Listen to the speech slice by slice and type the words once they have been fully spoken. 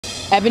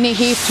Ebony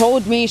Heath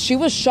told me she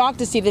was shocked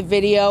to see the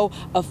video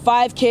of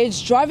 5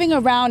 kids driving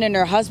around in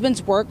her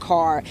husband's work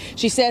car.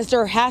 She says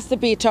there has to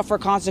be tougher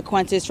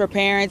consequences for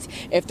parents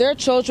if their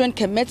children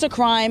commits a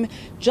crime,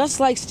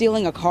 just like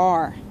stealing a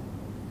car.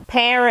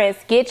 Parents,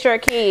 get your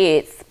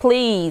kids,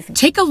 please.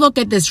 Take a look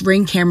at this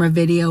Ring camera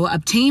video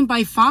obtained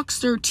by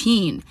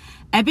FOX13.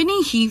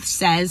 Ebony Heath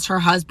says her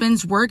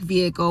husband's work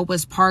vehicle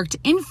was parked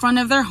in front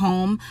of their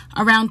home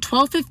around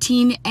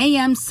 12:15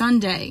 a.m.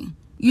 Sunday.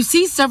 You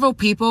see several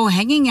people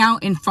hanging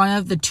out in front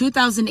of the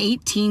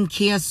 2018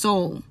 Kia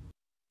Soul.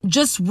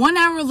 Just 1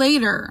 hour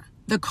later,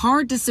 the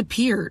car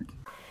disappeared.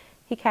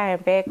 He came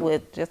back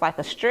with just like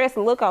a stressed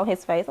look on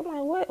his face. I'm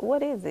like,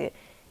 what is it?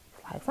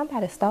 It's like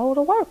somebody stole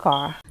the work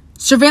car.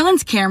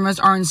 Surveillance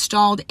cameras are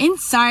installed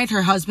inside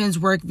her husband's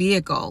work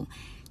vehicle.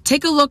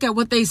 Take a look at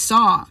what they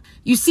saw.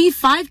 You see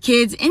 5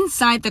 kids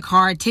inside the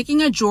car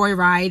taking a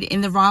joyride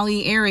in the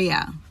Raleigh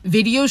area.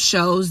 Video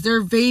shows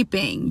they're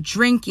vaping,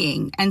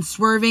 drinking, and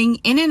swerving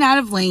in and out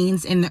of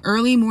lanes in the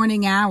early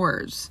morning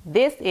hours.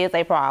 This is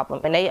a problem,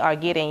 and they are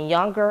getting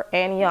younger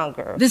and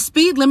younger. The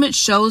speed limit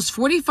shows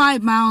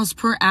 45 miles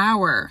per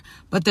hour,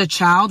 but the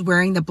child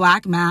wearing the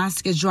black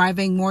mask is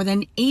driving more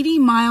than 80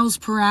 miles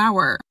per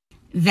hour.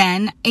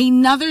 Then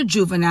another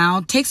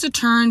juvenile takes a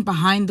turn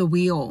behind the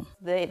wheel.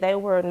 They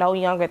were no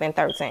younger than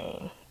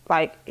 13.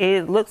 Like,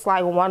 it looks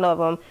like one of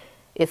them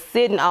is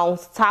sitting on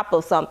top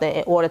of something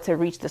in order to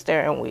reach the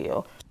steering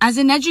wheel. As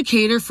an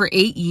educator for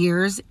 8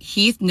 years,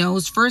 Heath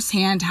knows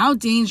firsthand how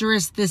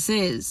dangerous this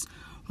is.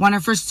 One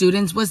of her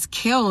students was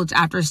killed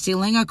after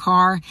stealing a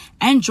car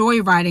and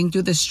joyriding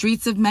through the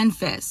streets of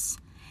Memphis.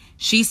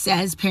 She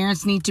says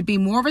parents need to be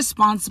more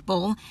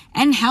responsible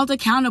and held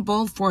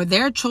accountable for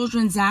their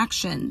children's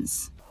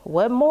actions.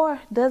 What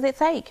more does it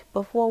take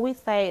before we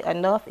say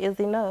enough is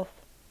enough?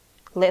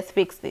 Let's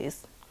fix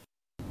this.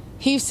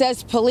 Heath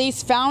says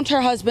police found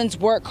her husband's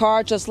work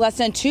car just less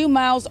than 2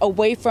 miles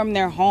away from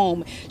their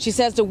home. She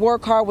says the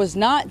work car was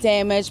not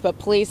damaged, but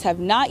police have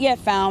not yet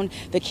found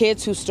the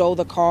kids who stole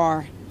the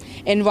car.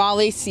 In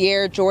Raleigh,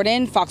 Sierra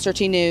Jordan,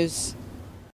 FOX13 News.